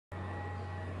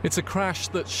It's a crash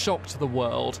that shocked the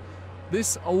world.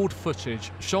 This old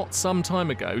footage, shot some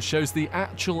time ago, shows the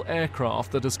actual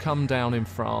aircraft that has come down in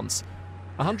France.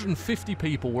 150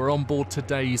 people were on board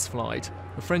today's flight.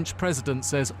 The French president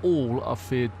says all are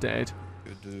feared dead.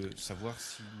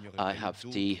 I have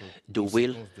the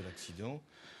will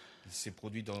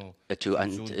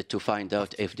to find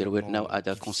out if there were no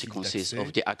other consequences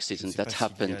of the accident that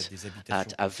happened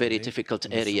at a very difficult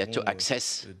area to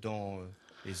access,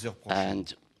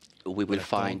 and we will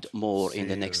find more in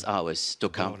the next hours to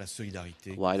come.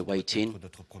 While waiting,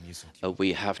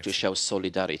 we have to show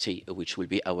solidarity, which will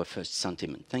be our first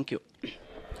sentiment. Thank you.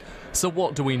 So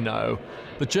what do we know?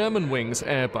 The Germanwings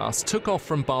Airbus took off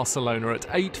from Barcelona at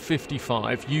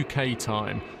 8:55 UK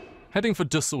time, heading for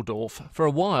Duesseldorf. For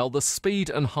a while, the speed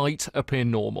and height appear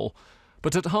normal.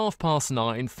 But at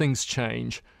 9:30, things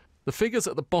change. The figures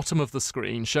at the bottom of the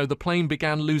screen show the plane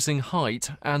began losing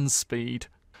height and speed.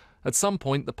 At some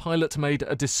point, the pilot made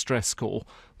a distress call.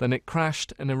 Then it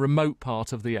crashed in a remote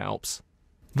part of the Alps.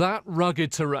 That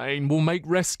rugged terrain will make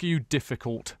rescue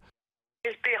difficult.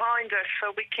 It's behind us,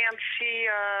 so we can't see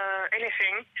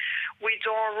anything. We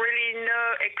don't really know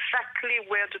exactly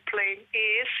where the plane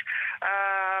is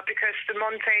because the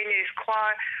mountain is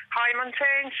quite high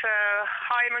mountain,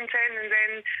 and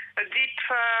then a deep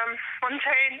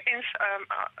mountain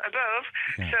above.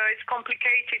 Yeah. So it's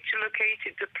complicated to locate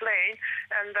the plane,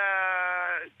 and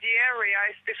the area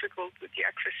is difficult, but the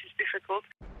access is difficult.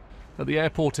 At the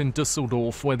airport in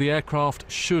Duesseldorf, where the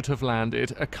aircraft should have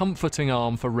landed, a comforting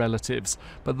arm for relatives,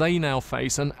 but they now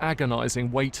face an agonising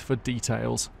wait for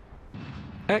details.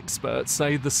 Experts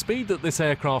say the speed that this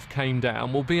aircraft came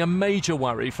down will be a major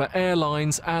worry for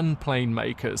airlines and plane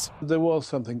makers. There was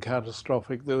something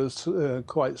catastrophic. There was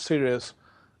quite serious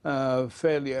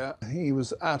failure. He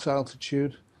was at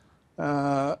altitude.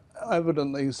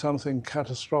 Evidently something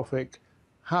catastrophic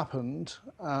happened,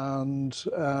 and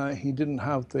he didn't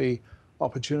have the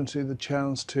opportunity, the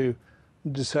chance to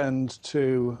descend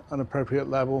to an appropriate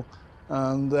level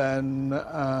and then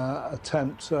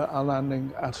attempt a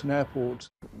landing at an airport.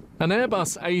 An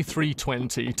Airbus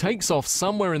A320 takes off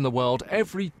somewhere in the world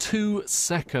every 2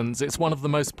 seconds. It's one of the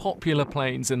most popular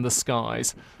planes in the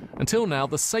skies. Until now,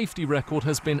 the safety record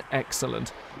has been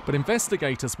excellent, but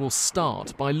investigators will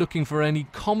start by looking for any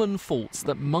common faults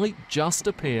that might just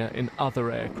appear in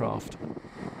other aircraft.